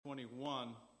21.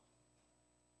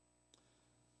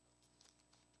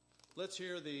 Let's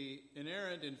hear the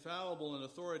inerrant, infallible, and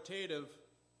authoritative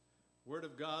Word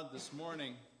of God this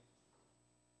morning.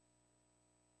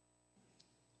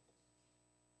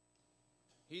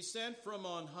 He sent from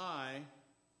on high,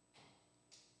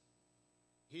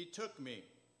 he took me.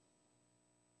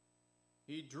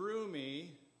 He drew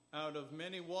me out of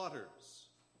many waters.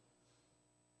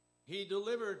 He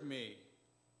delivered me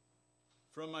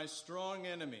from my strong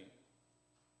enemy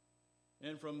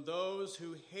and from those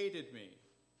who hated me,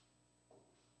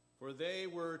 for they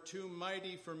were too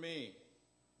mighty for me.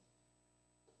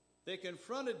 They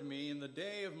confronted me in the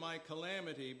day of my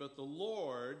calamity, but the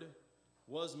Lord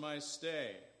was my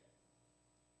stay.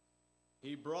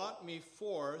 He brought me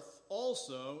forth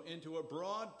also into a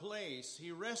broad place.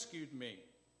 He rescued me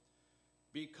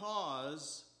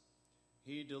because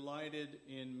he delighted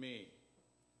in me.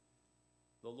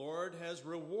 The Lord has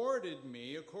rewarded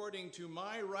me according to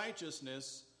my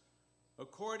righteousness,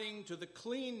 according to the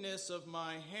cleanness of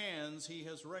my hands he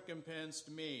has recompensed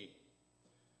me.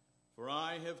 For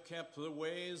I have kept the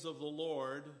ways of the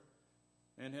Lord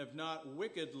and have not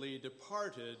wickedly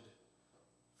departed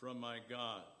from my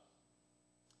God.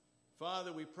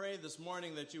 Father, we pray this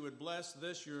morning that you would bless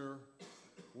this, your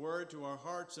word, to our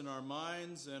hearts and our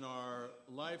minds and our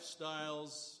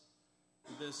lifestyles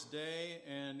this day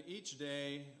and each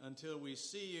day until we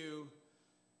see you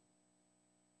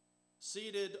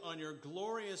seated on your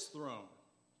glorious throne.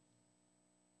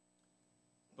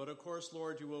 But of course,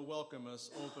 Lord, you will welcome us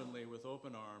openly with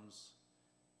open arms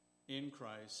in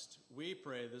Christ. We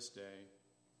pray this day.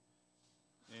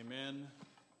 Amen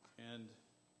and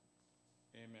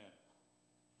amen.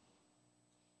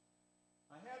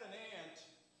 I had an aunt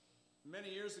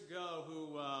many years ago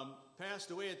who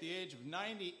passed away at the age of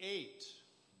 98.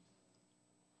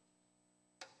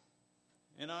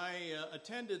 And I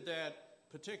attended that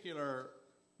particular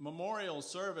memorial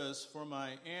service for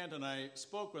my aunt, and I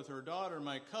spoke with her daughter,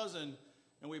 my cousin,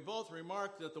 and we both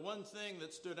remarked that the one thing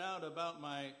that stood out about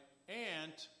my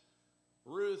aunt,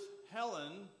 Ruth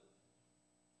Helen,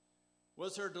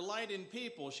 was her delight in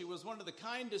people. She was one of the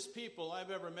kindest people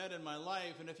I've ever met in my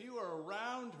life, and if you were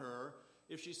around her,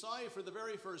 if she saw you for the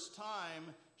very first time,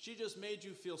 she just made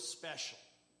you feel special.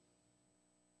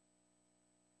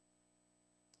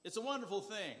 It's a wonderful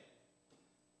thing.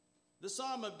 The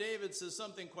Psalm of David says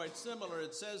something quite similar.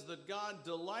 It says that God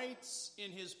delights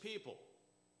in his people.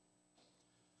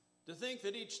 To think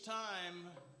that each time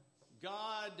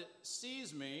God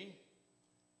sees me,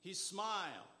 he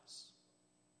smiles.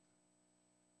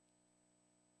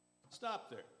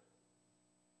 Stop there.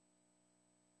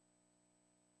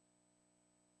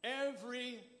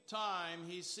 Every time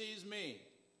he sees me,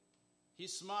 he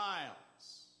smiles.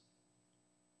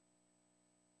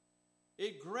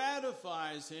 It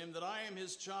gratifies him that I am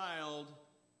his child,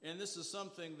 and this is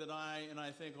something that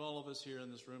I think all of us here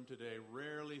in this room today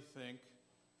rarely think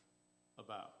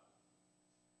about.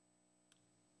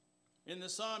 In the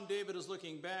Psalm, David is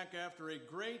looking back after a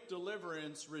great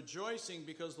deliverance, rejoicing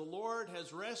because the Lord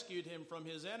has rescued him from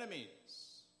his enemies.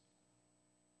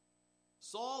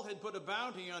 Saul had put a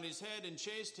bounty on his head and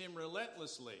chased him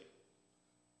relentlessly,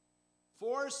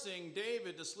 forcing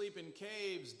David to sleep in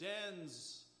caves,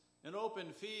 dens, and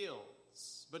open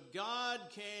fields. But God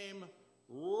came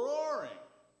roaring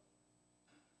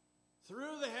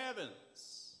through the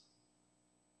heavens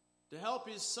to help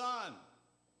his son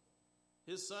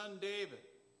David.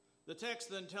 The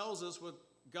text then tells us what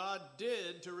God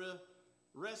did to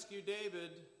rescue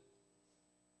David.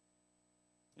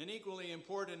 And equally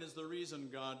important is the reason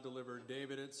God delivered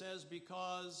David. It says,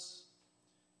 because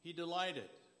he delighted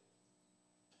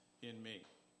in me.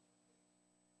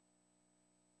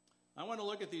 I want to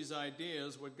look at these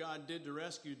ideas, what God did to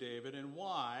rescue David and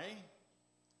why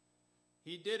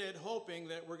he did it, hoping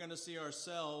that we're going to see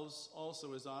ourselves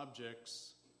also as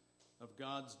objects of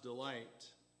God's delight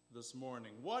this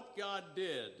morning. What God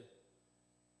did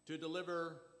to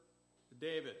deliver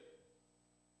David.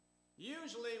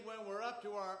 Usually when we're up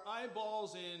to our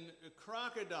eyeballs in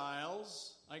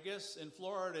crocodiles, I guess in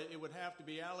Florida it would have to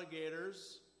be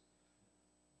alligators.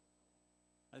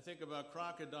 I think about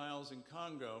crocodiles in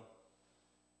Congo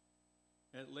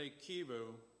at Lake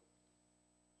Kivu.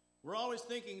 We're always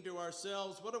thinking to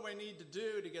ourselves, what do I need to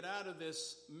do to get out of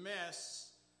this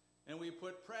mess? And we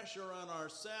put pressure on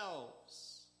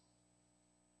ourselves.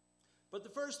 But the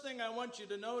first thing I want you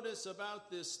to notice about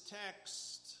this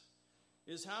text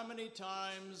is how many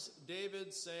times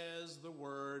David says the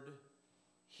word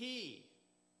he.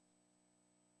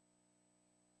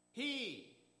 He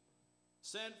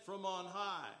sent from on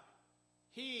high.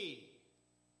 He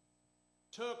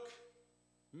took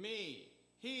me.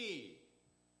 He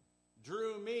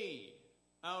drew me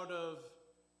out of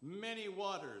many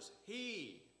waters.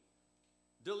 He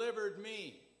delivered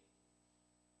me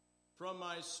from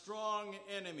my strong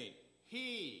enemy.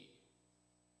 He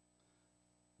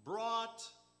brought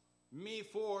me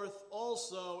forth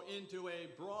also into a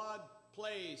broad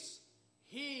place.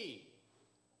 He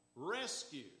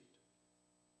rescued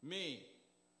me.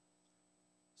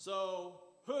 So,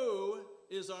 who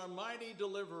is our mighty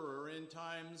deliverer in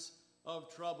times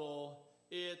of trouble?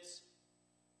 It's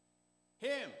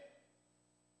Him,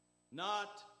 not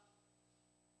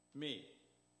me.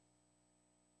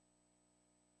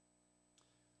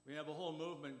 We have a whole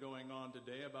movement going on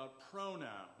today about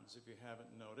pronouns, if you haven't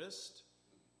noticed.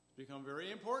 It's become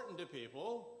very important to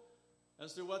people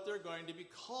as to what they're going to be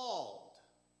called.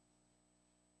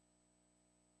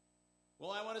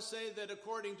 Well, I want to say that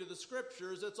according to the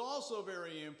Scriptures, it's also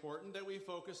very important that we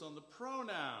focus on the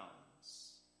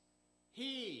pronouns.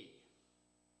 He,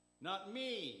 not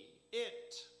me,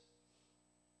 it,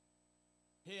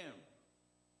 him.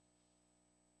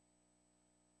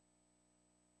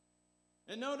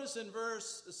 And notice in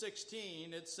verse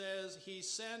 16, it says, He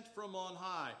sent from on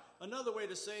high. Another way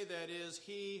to say that is,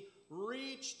 He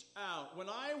reached out. When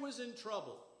I was in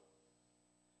trouble,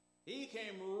 He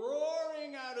came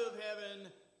roaring out of heaven,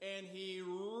 and He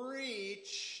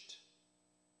reached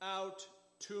out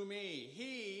to me.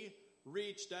 He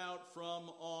reached out from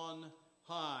on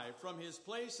high. From His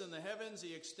place in the heavens,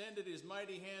 He extended His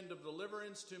mighty hand of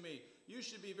deliverance to me. You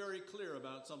should be very clear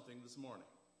about something this morning.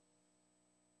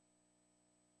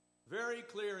 Very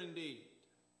clear indeed.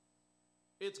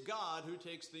 It's God who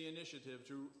takes the initiative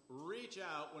to reach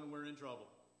out when we're in trouble.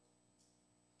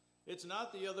 It's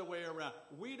not the other way around.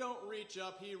 We don't reach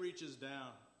up, He reaches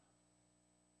down.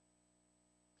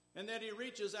 And that He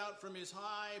reaches out from His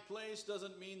high place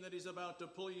doesn't mean that He's about to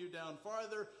pull you down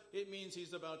farther. It means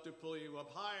He's about to pull you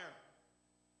up higher.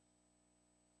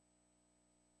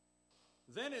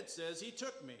 Then it says, He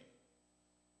took me.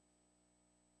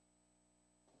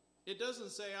 It doesn't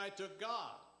say I took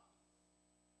God.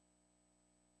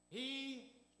 He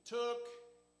took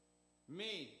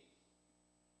me.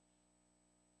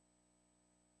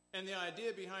 And the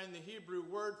idea behind the Hebrew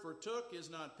word for took is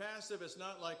not passive. It's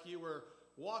not like you were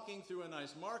walking through a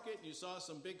nice market and you saw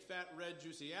some big fat red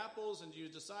juicy apples and you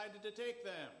decided to take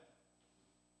them.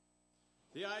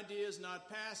 The idea is not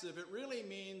passive. It really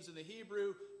means in the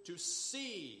Hebrew to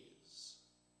seize.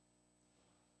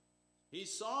 He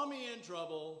saw me in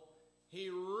trouble. He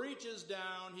reaches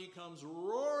down. He comes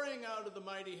roaring out of the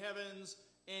mighty heavens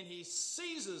and He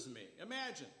seizes me.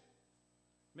 Imagine.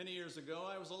 Many years ago,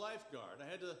 I was a lifeguard. I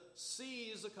had to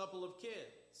seize a couple of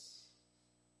kids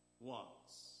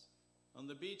once. On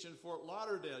the beach in Fort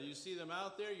Lauderdale, you see them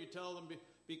out there, you tell them,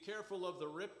 be careful of the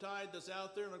riptide that's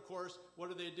out there, and of course, what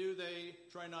do? They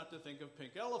try not to think of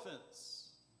pink elephants.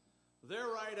 They're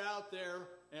right out there,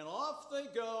 and off they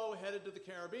go, headed to the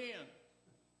Caribbean.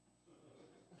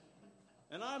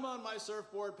 And I'm on my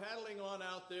surfboard, paddling on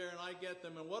out there, and I get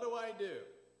them, and what do?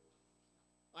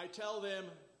 I tell them,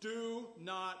 do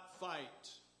not fight.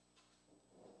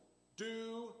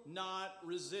 Do not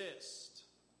resist.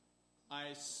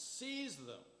 I seize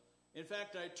them. In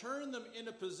fact, I turn them in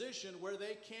a position where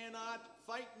they cannot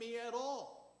fight me at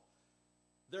all.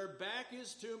 Their back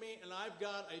is to me, and I've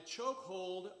got a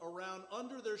chokehold around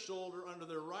under their shoulder, under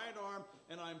their right arm,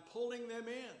 and I'm pulling them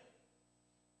in.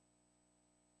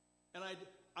 And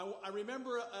I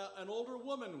remember an older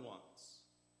woman once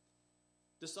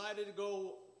decided to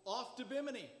go off to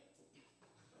Bimini.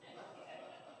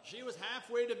 She was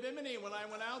halfway to Bimini when I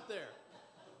went out there.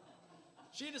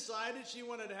 She decided she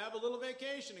wanted to have a little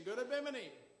vacation and go to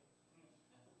Bimini.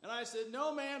 And I said,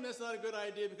 no, ma'am, that's not a good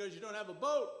idea because you don't have a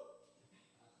boat.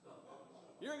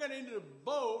 You're going to need a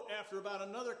boat after about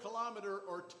another kilometer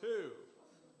or two.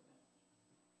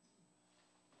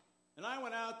 And I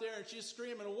went out there and she's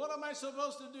screaming, what am I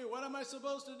supposed to do? What am I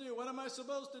supposed to do? What am I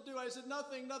supposed to do? I said,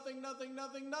 nothing, nothing, nothing,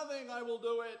 nothing, nothing. I will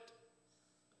do it.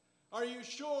 Are you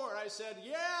sure? I said,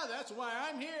 yeah, that's why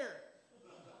I'm here.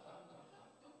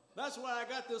 That's why I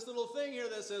got this little thing here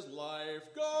that says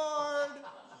lifeguard.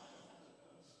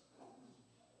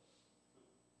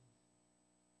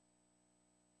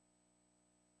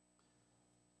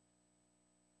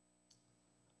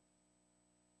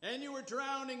 And you were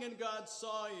drowning and God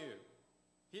saw you.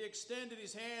 He extended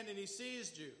His hand and He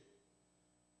seized you.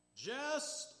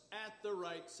 Just at the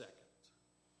right second.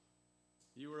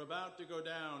 You were about to go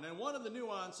down. And one of the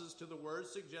nuances to the word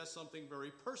suggests something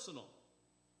very personal.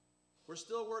 We're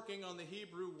still working on the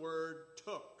Hebrew word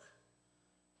took.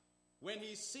 When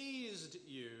He seized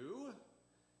you,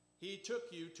 He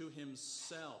took you to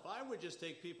himself. I would just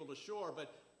take people to shore,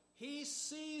 but he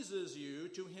seizes you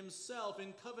to himself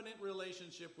in covenant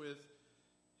relationship with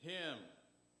him.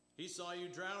 He saw you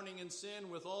drowning in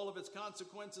sin with all of its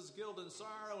consequences, guilt, and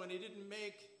sorrow, and he didn't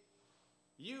make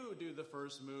you do the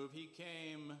first move. He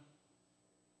came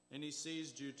and he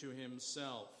seized you to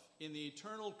himself in the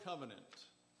eternal covenant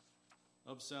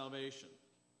of salvation.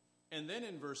 And then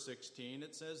in verse 16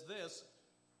 it says this,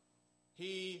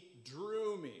 he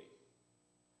drew me.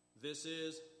 This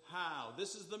is how.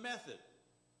 This is the method.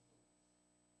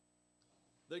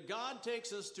 That God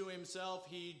takes us to himself.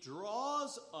 He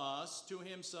draws us to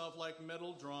himself like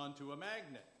metal drawn to a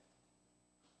magnet.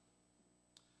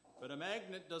 But a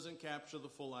magnet doesn't capture the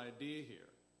full idea here.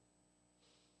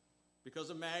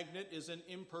 Because a magnet is an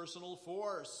impersonal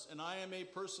force, and I am a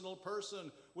personal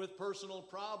person with personal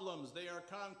problems. They are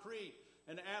concrete,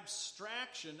 an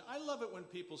abstraction. I love it when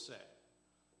people say,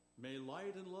 may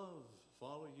light and love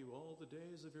follow you all the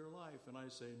days of your life. And I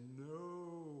say,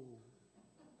 no.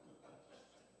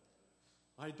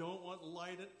 I don't want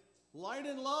light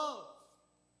and love.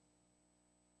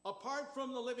 Apart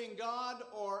from the living God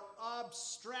are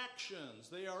abstractions.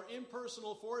 They are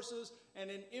impersonal forces, and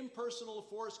an impersonal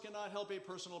force cannot help a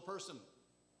personal person.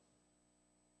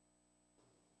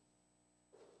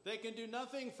 They can do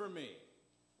nothing for me.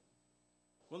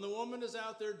 When the woman is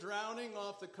out there drowning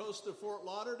off the coast of Fort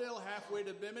Lauderdale, halfway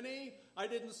to Bimini, I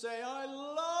didn't say, I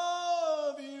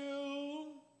love you.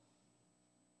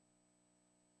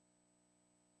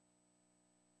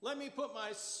 Let me put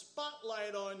my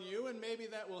spotlight on you, and maybe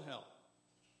that will help.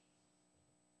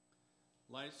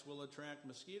 Lights will attract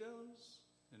mosquitoes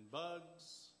and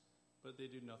bugs, but they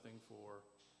do nothing for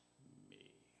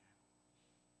me.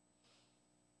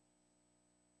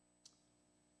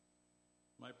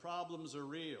 My problems are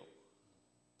real.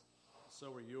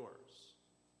 So are yours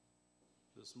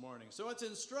this morning. So it's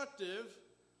instructive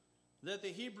that the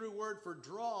Hebrew word for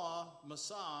draw,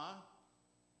 Messiah,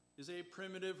 is a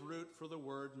primitive root for the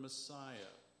word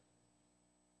Messiah.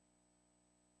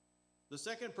 The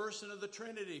second person of the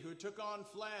Trinity who took on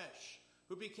flesh,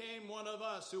 who became one of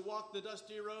us, who walked the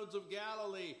dusty roads of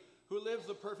Galilee, who lived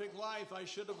the perfect life I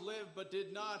should have lived but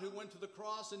did not, who went to the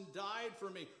cross and died for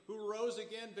me, who rose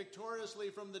again victoriously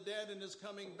from the dead and is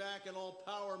coming back in all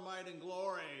power, might, and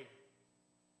glory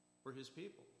for his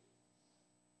people.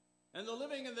 And the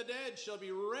living and the dead shall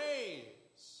be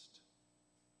raised,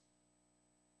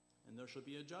 and there shall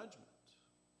be a judgment.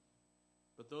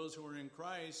 But those who are in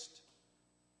Christ,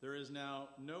 there is now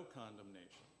no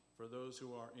condemnation for those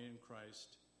who are in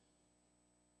Christ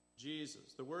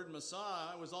Jesus. The word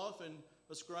Messiah was often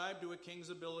ascribed to a king's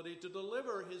ability to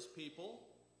deliver his people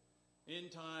in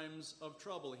times of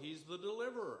trouble. He's the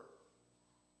deliverer.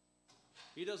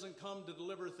 He doesn't come to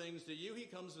deliver things to you. He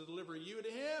comes to deliver you to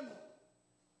him.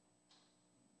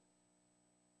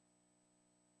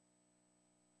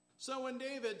 So when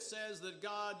David says that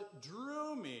God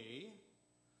drew me,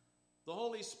 the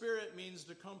Holy Spirit means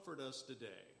to comfort us today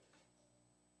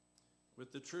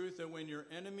with the truth that when your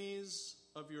enemies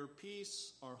of your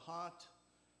peace are hot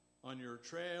on your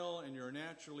trail and you're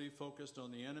naturally focused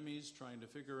on the enemies trying to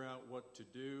figure out what to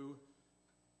do,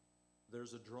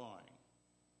 there's a drawing,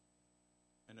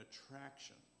 an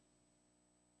attraction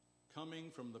coming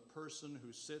from the person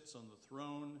who sits on the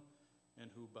throne and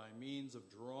who by means of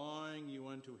drawing you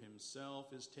unto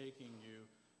himself is taking you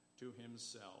to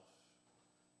himself.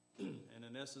 And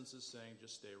in essence is saying,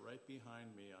 just stay right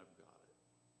behind me, I've got it.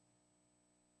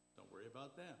 Don't worry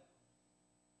about them.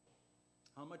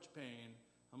 How much pain,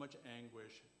 how much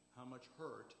anguish, how much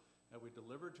hurt have we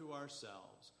delivered to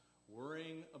ourselves,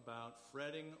 worrying about,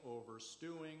 fretting over,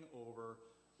 stewing over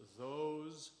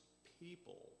those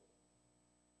people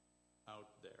out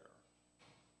there,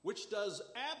 which does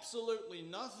absolutely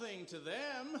nothing to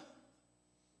them,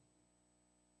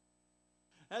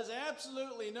 has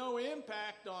absolutely no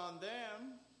impact on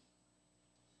them.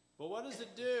 But what does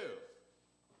it do?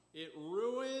 It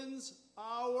ruins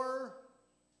our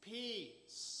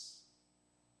peace.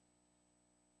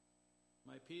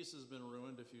 My peace has been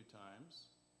ruined a few times.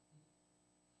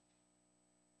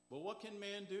 But what can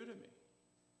man do to me?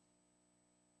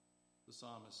 The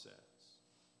psalmist says.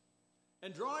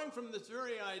 And drawing from this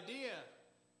very idea,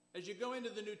 as you go into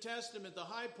the New Testament, the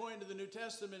high point of the New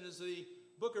Testament is the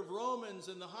book of Romans,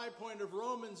 and the high point of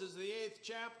Romans is the 8th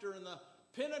chapter, and the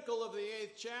pinnacle of the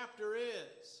 8th chapter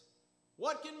is,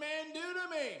 what can man do to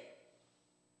me?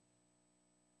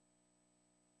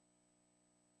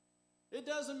 It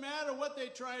doesn't matter what they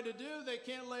try to do, they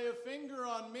can't lay a finger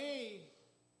on me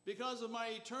because of my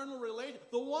eternal relation.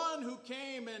 The one who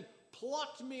came and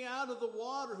plucked me out of the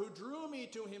water, who drew me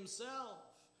to himself,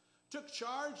 took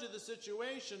charge of the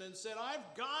situation and said,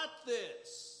 I've got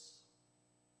this,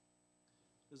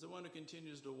 is the one who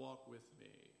continues to walk with me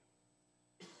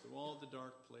through all the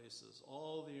dark places,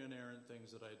 all the inerrant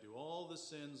things that I do, all the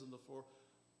sins and the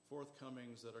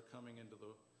forthcomings that are coming into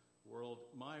the world,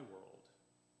 my world,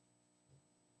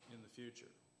 in the future.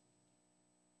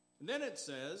 And then it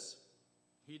says,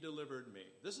 he delivered me.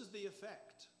 This is the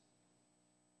effect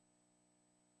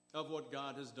of what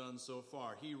God has done so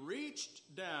far. He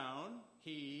reached down,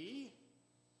 he,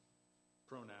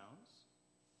 pronouns,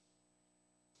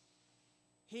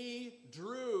 he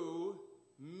drew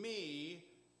me.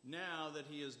 Now that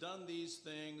he has done these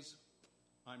things,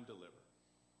 I'm delivered.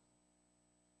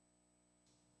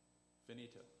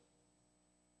 Finito.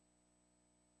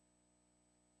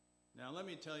 Now let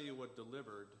me tell you what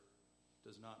delivered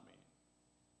does not mean.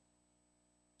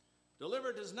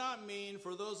 Delivered does not mean,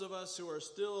 for those of us who are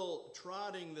still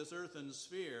trotting this earthen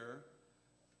sphere,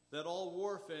 that all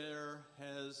warfare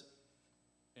has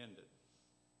ended.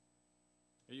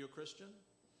 Are you a Christian?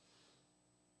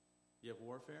 You have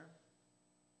warfare?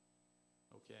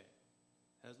 Okay.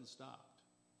 Hasn't stopped.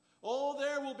 Oh,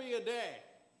 there will be a day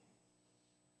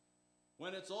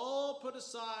when it's all put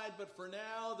aside, but for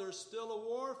now there's still a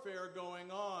warfare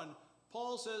going on.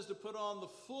 Paul says to put on the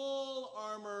full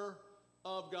armor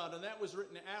of God, and that was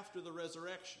written after the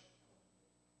resurrection.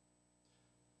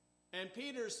 And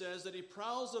Peter says that he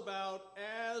prowls about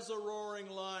as a roaring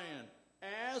lion,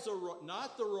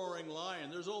 not the roaring lion.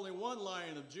 There's only one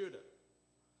Lion of Judah.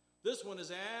 This one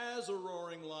is as a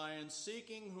roaring lion,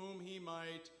 seeking whom he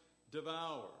might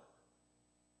devour.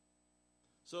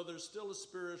 So there's still a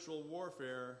spiritual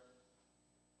warfare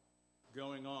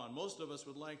going on. Most of us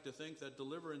would like to think that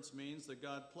deliverance means that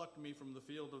God plucked me from the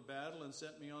field of battle and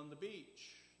sent me on the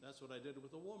beach. That's what I did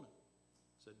with a woman.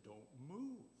 I said, don't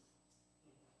move.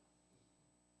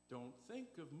 Don't think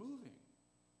of moving.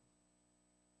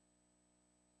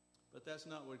 But that's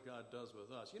not what God does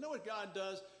with us. You know what God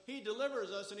does? He delivers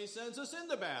us and he sends us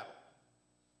into battle.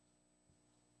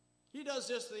 He does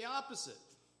just the opposite.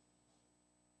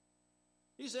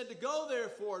 He said to go,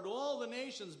 therefore, to all the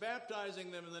nations,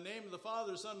 baptizing them in the name of the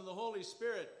Father, Son, and the Holy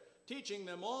Spirit, teaching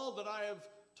them all that I have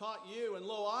taught you. And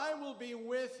lo, I will be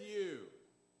with you.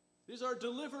 These are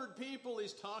delivered people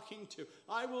he's talking to.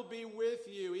 I will be with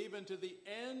you even to the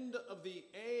end of the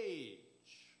age.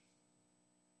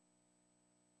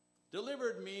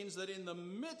 Delivered means that in the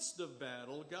midst of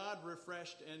battle, God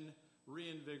refreshed and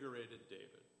reinvigorated David.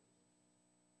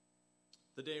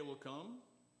 The day will come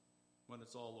when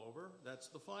it's all over. That's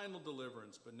the final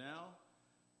deliverance. But now,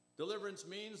 deliverance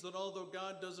means that although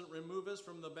God doesn't remove us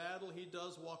from the battle, he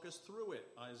does walk us through it.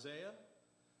 Isaiah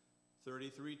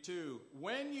 33:2.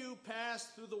 When you pass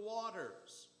through the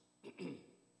waters,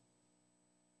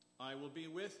 I will be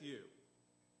with you.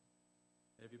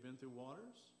 Have you been through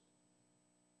waters?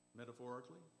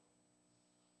 Metaphorically,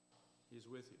 he's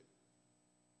with you.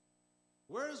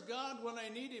 Where is God when I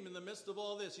need him in the midst of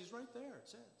all this? He's right there, it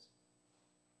says.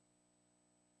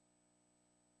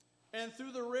 And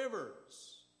through the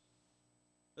rivers,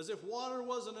 as if water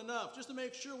wasn't enough, just to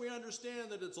make sure we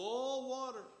understand that it's all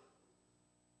water.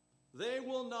 They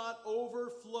will not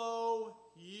overflow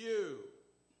you.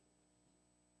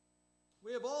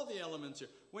 We have all the elements here.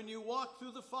 When you walk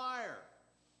through the fire,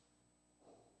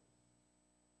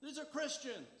 these are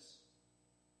Christians.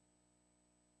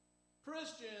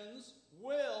 Christians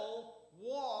will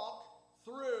walk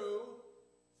through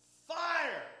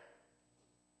fire.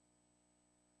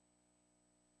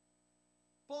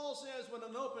 Paul says when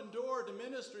an open door to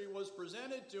ministry was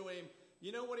presented to him,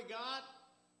 you know what he got?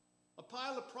 A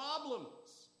pile of problems.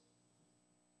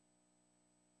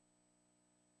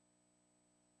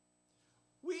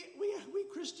 We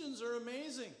Christians are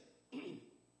amazing.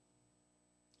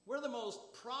 We're the most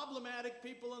problematic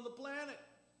people on the planet.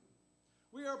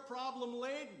 We are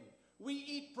problem-laden. We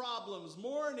eat problems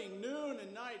morning, noon,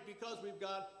 and night because we've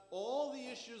got all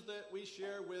the issues that we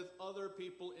share with other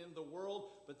people in the world,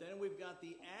 but then we've got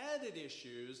the added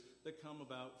issues that come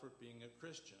about for being a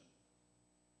Christian.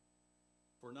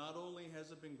 For not only has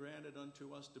it been granted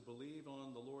unto us to believe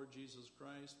on the Lord Jesus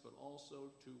Christ, but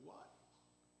also to what?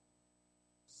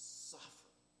 Suffer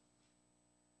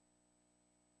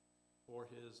for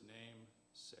his name's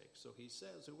sake. So he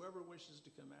says, whoever wishes to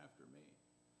come after me,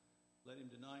 let him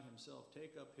deny himself,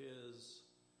 take up his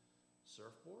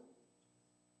surfboard,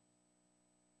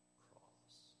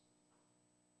 cross,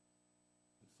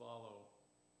 and follow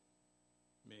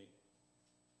me.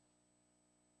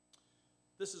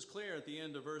 This is clear at the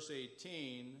end of verse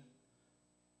 18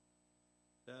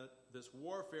 that this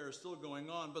warfare is still going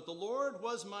on, but the Lord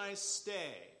was my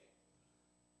stay.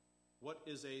 What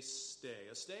is a stay?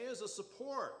 A stay is a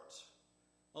support.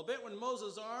 I'll bet when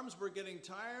Moses' arms were getting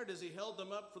tired as he held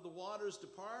them up for the waters to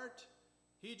part,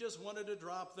 he just wanted to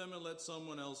drop them and let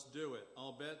someone else do it.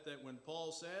 I'll bet that when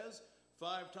Paul says,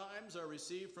 5 times I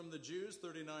received from the Jews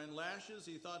 39 lashes,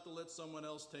 he thought to let someone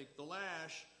else take the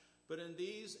lash. But in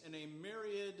these and a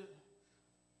myriad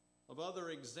of other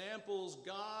examples,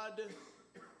 God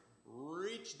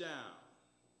reached down.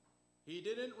 He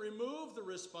didn't remove the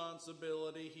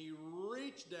responsibility. He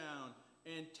reached down,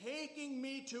 and taking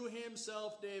me to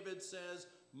himself, David says,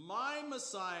 my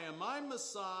Messiah,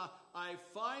 I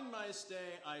find my stay,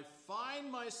 I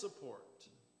find my support.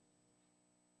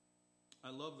 I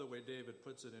love the way David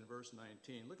puts it in verse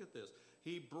 19. Look at this.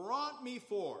 He brought me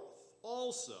forth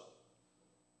also,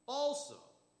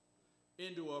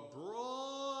 into a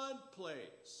broad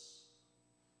place.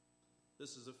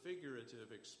 This is a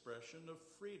figurative expression of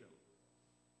freedom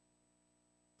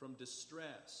from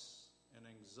distress and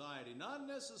anxiety, not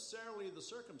necessarily the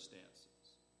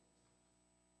circumstances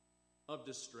of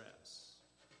distress,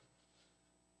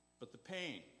 but the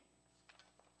pain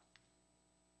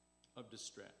of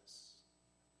distress.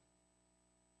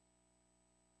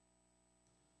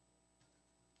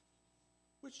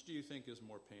 Which do you think is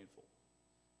more painful?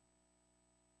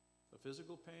 A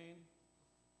physical pain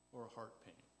or a heart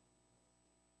pain?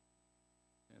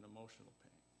 An emotional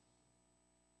pain?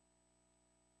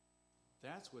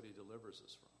 That's what he delivers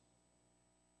us from.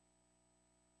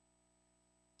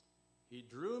 He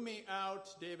drew me out,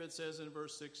 David says in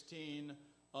verse 16,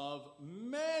 of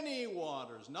many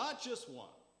waters, not just one,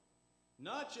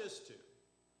 not just two,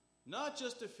 not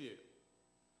just a few,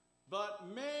 but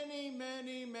many,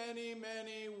 many, many,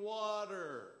 many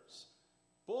waters.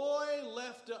 Boy,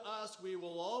 left to us, we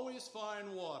will always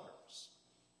find waters.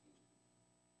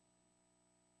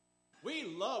 We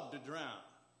love to drown.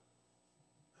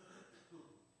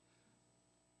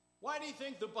 Why do you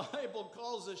think the Bible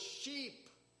calls us sheep?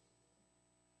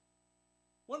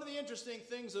 One of the interesting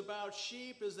things about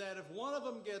sheep is that if one of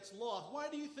them gets lost, why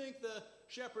do you think the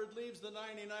shepherd leaves the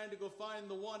 99 to go find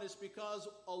the one? It's because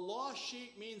a lost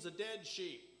sheep means a dead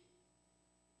sheep.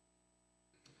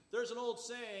 There's an old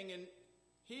saying in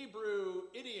Hebrew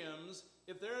idioms,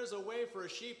 if there is a way for a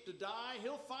sheep to die,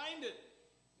 he'll find it.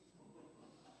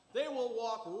 They will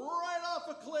walk right off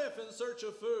a cliff in search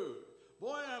of food.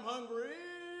 Boy, I'm hungry.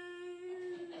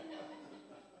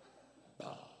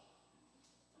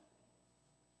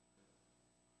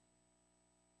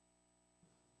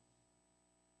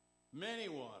 Many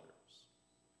waters.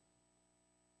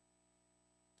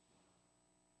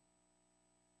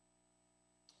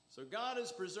 So God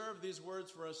has preserved these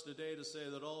words for us today to say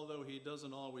that although he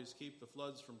doesn't always keep the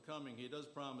floods from coming, he does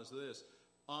promise this: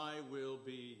 I will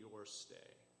be your stay.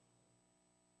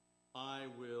 I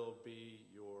will be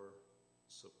your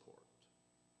support.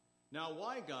 Now,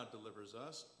 why God delivers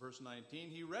us? Verse 19,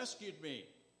 he rescued me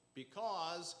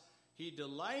because he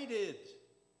delighted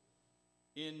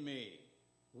in me.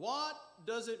 What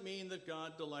does it mean that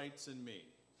God delights in me?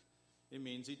 It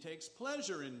means he takes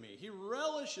pleasure in me. He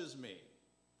relishes me.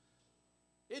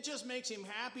 It just makes him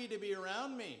happy to be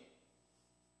around me.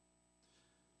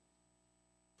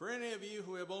 For any of you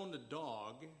who have owned a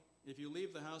dog, if you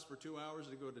leave the house for 2 hours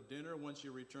to go to dinner, once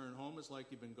you return home, it's like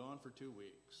you've been gone for 2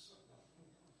 weeks.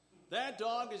 That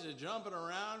dog is just jumping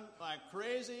around like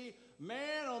crazy.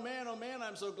 Man, oh man, oh man,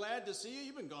 I'm so glad to see you.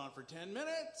 You've been gone for 10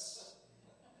 minutes.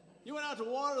 You went out to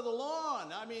water the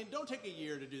lawn. I mean, don't take a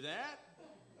year to do that.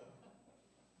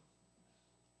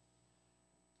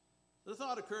 The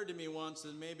thought occurred to me once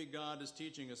that maybe God is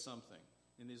teaching us something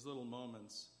in these little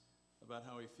moments about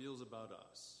how he feels about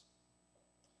us.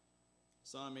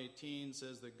 Psalm 18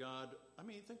 says that God,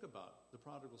 think about the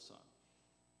prodigal son.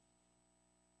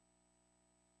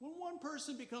 When one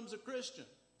person becomes a Christian,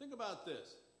 think about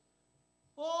this.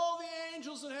 All the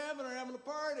angels in heaven are having a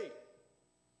party.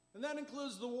 And that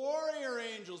includes the warrior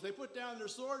angels. They put down their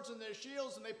swords and their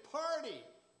shields and they party.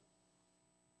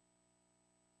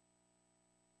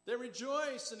 They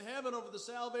rejoice in heaven over the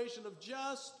salvation of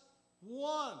just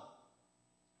one.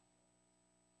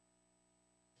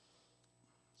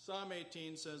 Psalm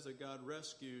 18 says that God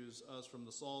rescues us from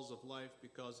the sorrows of life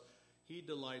because he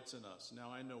delights in us.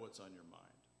 Now I know what's on your mind.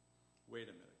 Wait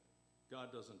a minute.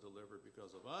 God doesn't deliver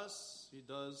because of us. He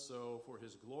does so for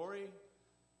his glory,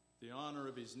 the honor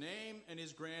of his name, and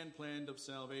his grand plan of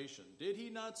salvation. Did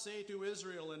he not say to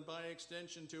Israel, and by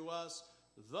extension to us,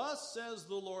 thus says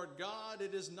the Lord God,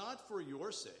 it is not for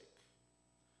your sake,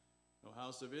 O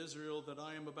house of Israel, that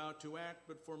I am about to act,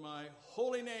 but for my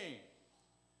holy name,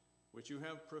 which you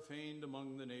have profaned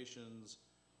among the nations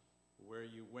where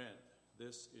you went.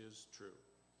 This is true.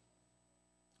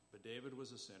 But David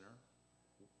was a sinner.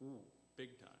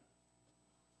 Big time.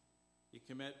 He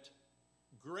committed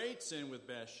great sin with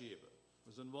Bathsheba.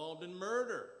 Was involved in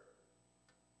murder.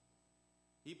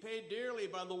 He paid dearly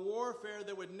by the warfare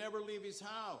that would never leave his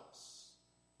house.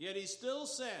 Yet he still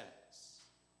says,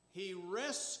 he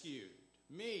rescued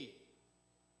me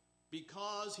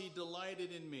because he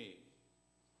delighted in me.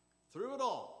 Through it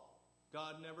all,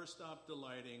 God never stopped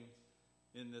delighting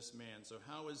in this man. So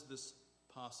how is this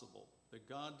possible? That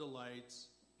God delights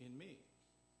in me?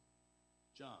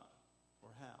 John or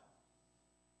Hal?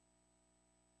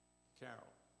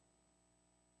 Carol?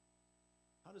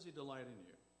 How does he delight in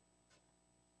you?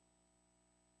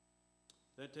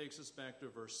 That takes us back to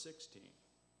verse 16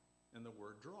 and the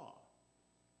word draw.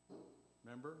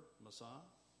 Remember Messiah?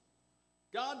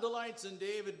 God delights in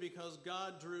David because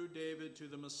God drew David to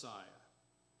the Messiah.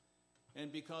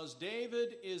 And because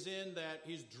David is in that,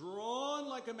 he's drawn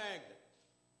like a magnet.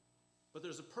 But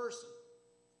there's a person.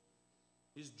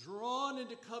 He's drawn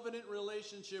into covenant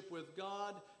relationship with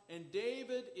God, and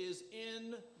David is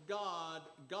in God.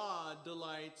 God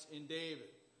delights in David.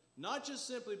 Not just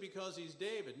simply because he's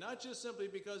David, not just simply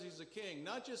because he's a king,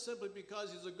 not just simply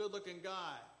because he's a good-looking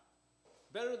guy,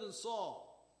 better than Saul.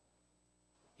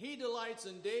 He delights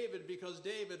in David because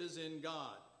David is in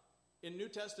God. In New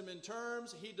Testament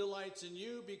terms, he delights in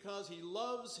you because he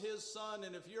loves his Son,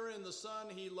 and if you're in the Son,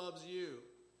 he loves you.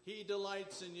 He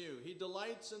delights in you. He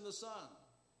delights in the Son.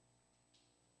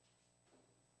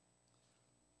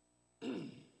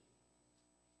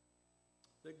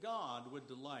 That God would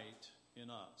delight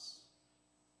in us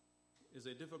is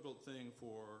a difficult thing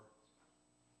for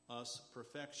us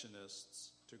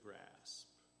perfectionists to grasp.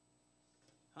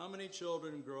 How many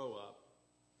children grow up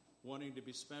wanting to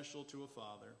be special to a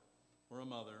father or a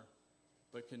mother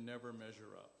but can never measure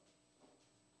up?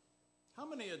 How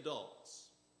many adults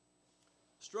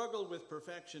struggle with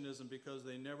perfectionism because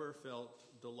they never felt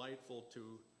delightful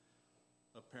to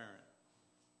a parent?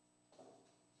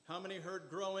 How many heard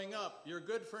growing up, you're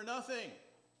good for nothing.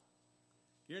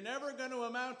 You're never going to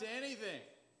amount to anything.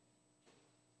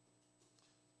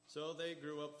 So they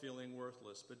grew up feeling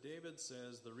worthless. But David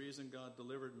says, the reason God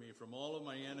delivered me from all of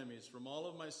my enemies, from all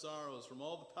of my sorrows, from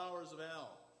all the powers of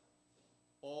hell,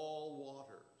 all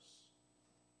waters,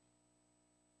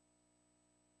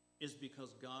 is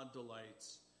because God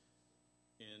delights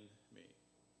in me.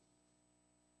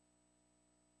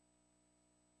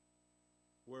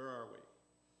 Where are we?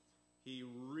 He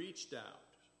reached out.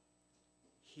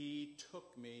 He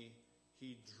took me.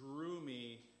 He drew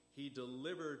me. He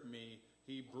delivered me.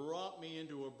 He brought me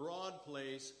into a broad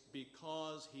place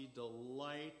because he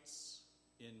delights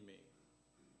in me.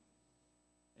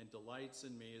 And delights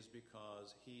in me is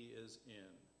because he is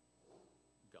in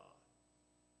God.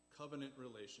 Covenant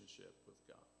relationship with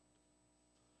God.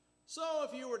 So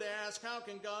if you were to ask, how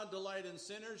can God delight in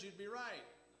sinners? You'd be right.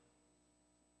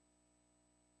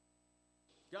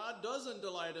 God doesn't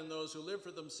delight in those who live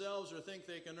for themselves or think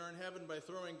they can earn heaven by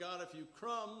throwing God a few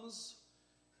crumbs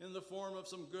in the form of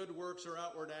some good works or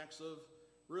outward acts of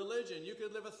religion. You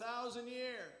could live 1,000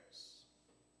 years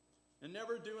and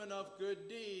never do enough good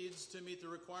deeds to meet the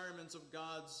requirements of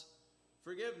God's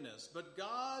forgiveness. But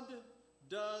God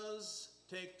does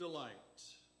take delight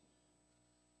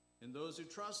in those who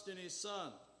trust in his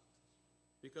Son,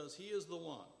 because he is the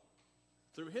one,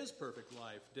 through his perfect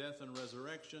life, death, and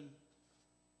resurrection,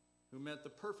 who met the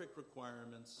perfect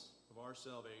requirements of our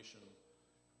salvation.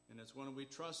 And it's when we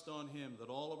trust on him that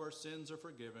all of our sins are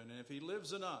forgiven. And if he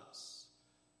lives in us,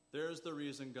 there's the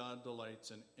reason God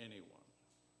delights in anyone.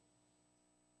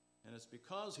 And it's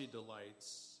because he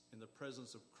delights in the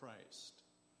presence of Christ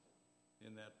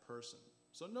in that person.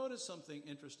 So notice something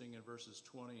interesting in verses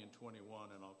 20 and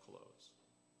 21, and I'll close.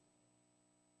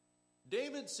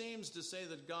 David seems to say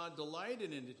that God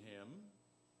delighted in him.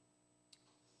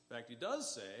 In fact, he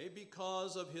does say,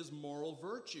 because of his moral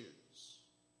virtues.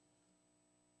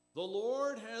 The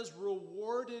Lord has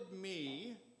rewarded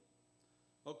me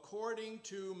according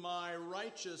to my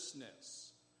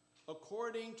righteousness.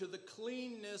 According to the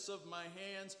cleanness of my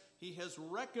hands, he has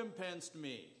recompensed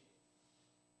me.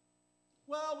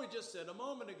 Well, we just said a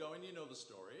moment ago, and you know the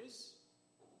stories.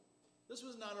 This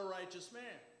was not a righteous man.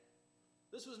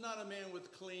 This was not a man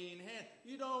with clean hands.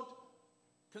 You don't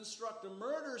construct a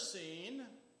murder scene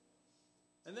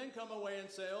and then come away and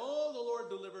say, oh, the Lord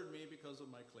delivered me because of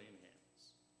my clean hands.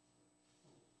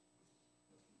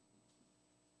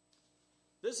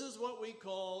 This is what we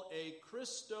call a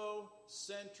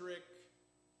Christocentric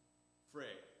phrase.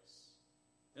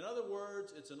 In other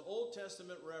words, it's an Old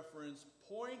Testament reference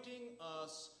pointing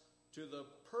us to the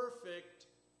perfect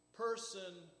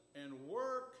person and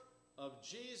work of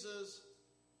Jesus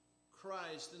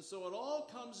Christ. And so it all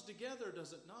comes together,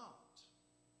 does it not?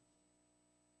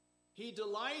 He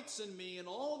delights in me, and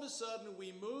all of a sudden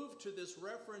we move to this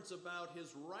reference about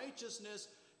his righteousness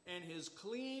and his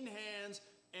clean hands,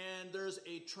 and there's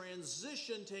a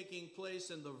transition taking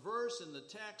place in the verse, in the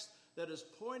text, that is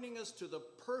pointing us to the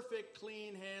perfect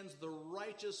clean hands, the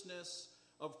righteousness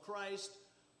of Christ,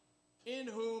 in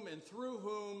whom and through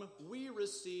whom we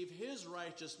receive his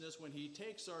righteousness when he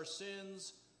takes our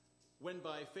sins, when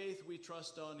by faith we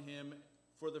trust on him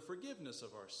for the forgiveness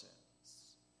of our sins.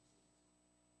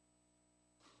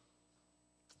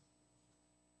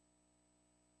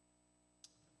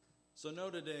 So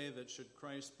know today that should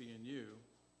Christ be in you,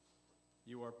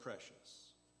 you are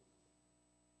precious.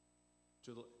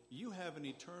 You have an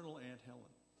eternal Aunt Helen.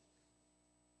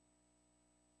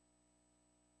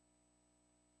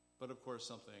 But of course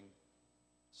something,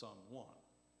 someone,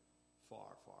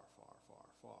 far, far, far, far,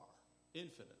 far,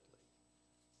 infinitely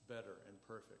better and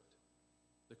perfect,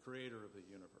 the creator of the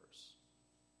universe.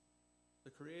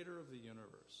 The creator of the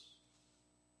universe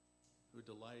who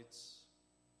delights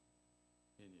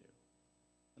in you.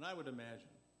 And I would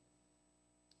imagine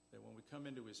that when we come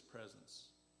into his presence,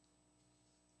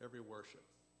 every worship,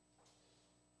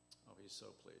 oh, he's so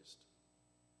pleased.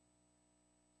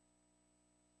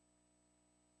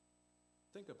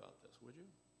 Think about this, would you?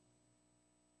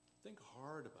 Think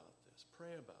hard about this.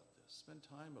 Pray about this. Spend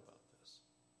time about this.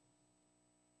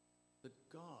 That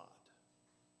God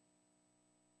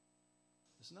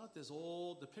is not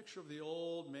the picture of the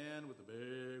old man with the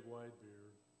big white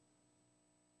beard,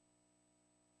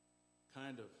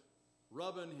 kind of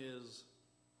rubbing his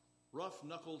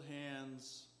rough-knuckled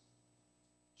hands,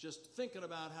 just thinking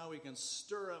about how he can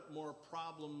stir up more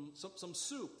problems, some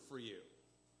soup for you.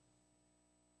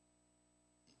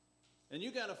 And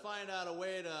you got to find out a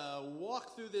way to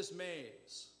walk through this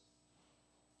maze.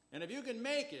 And if you can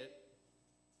make it,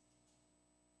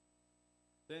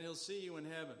 then he'll see you in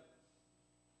heaven.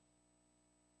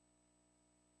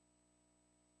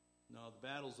 No, the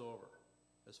battle's over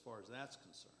as far as that's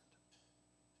concerned.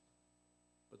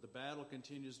 But the battle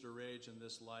continues to rage in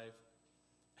this life.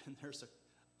 And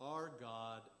our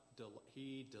God,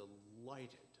 he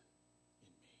delighted in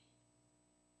me.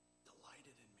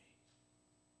 Delighted in me.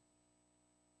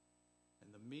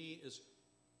 And the me is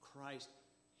Christ.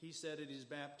 He said at his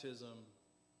baptism,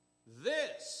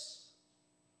 "This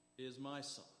is my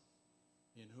Son,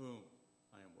 in whom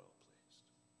I am well pleased."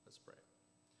 Let's pray.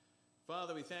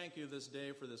 Father, we thank you this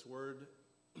day for this word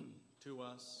to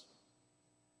us,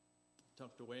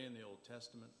 tucked away in the Old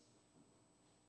Testament.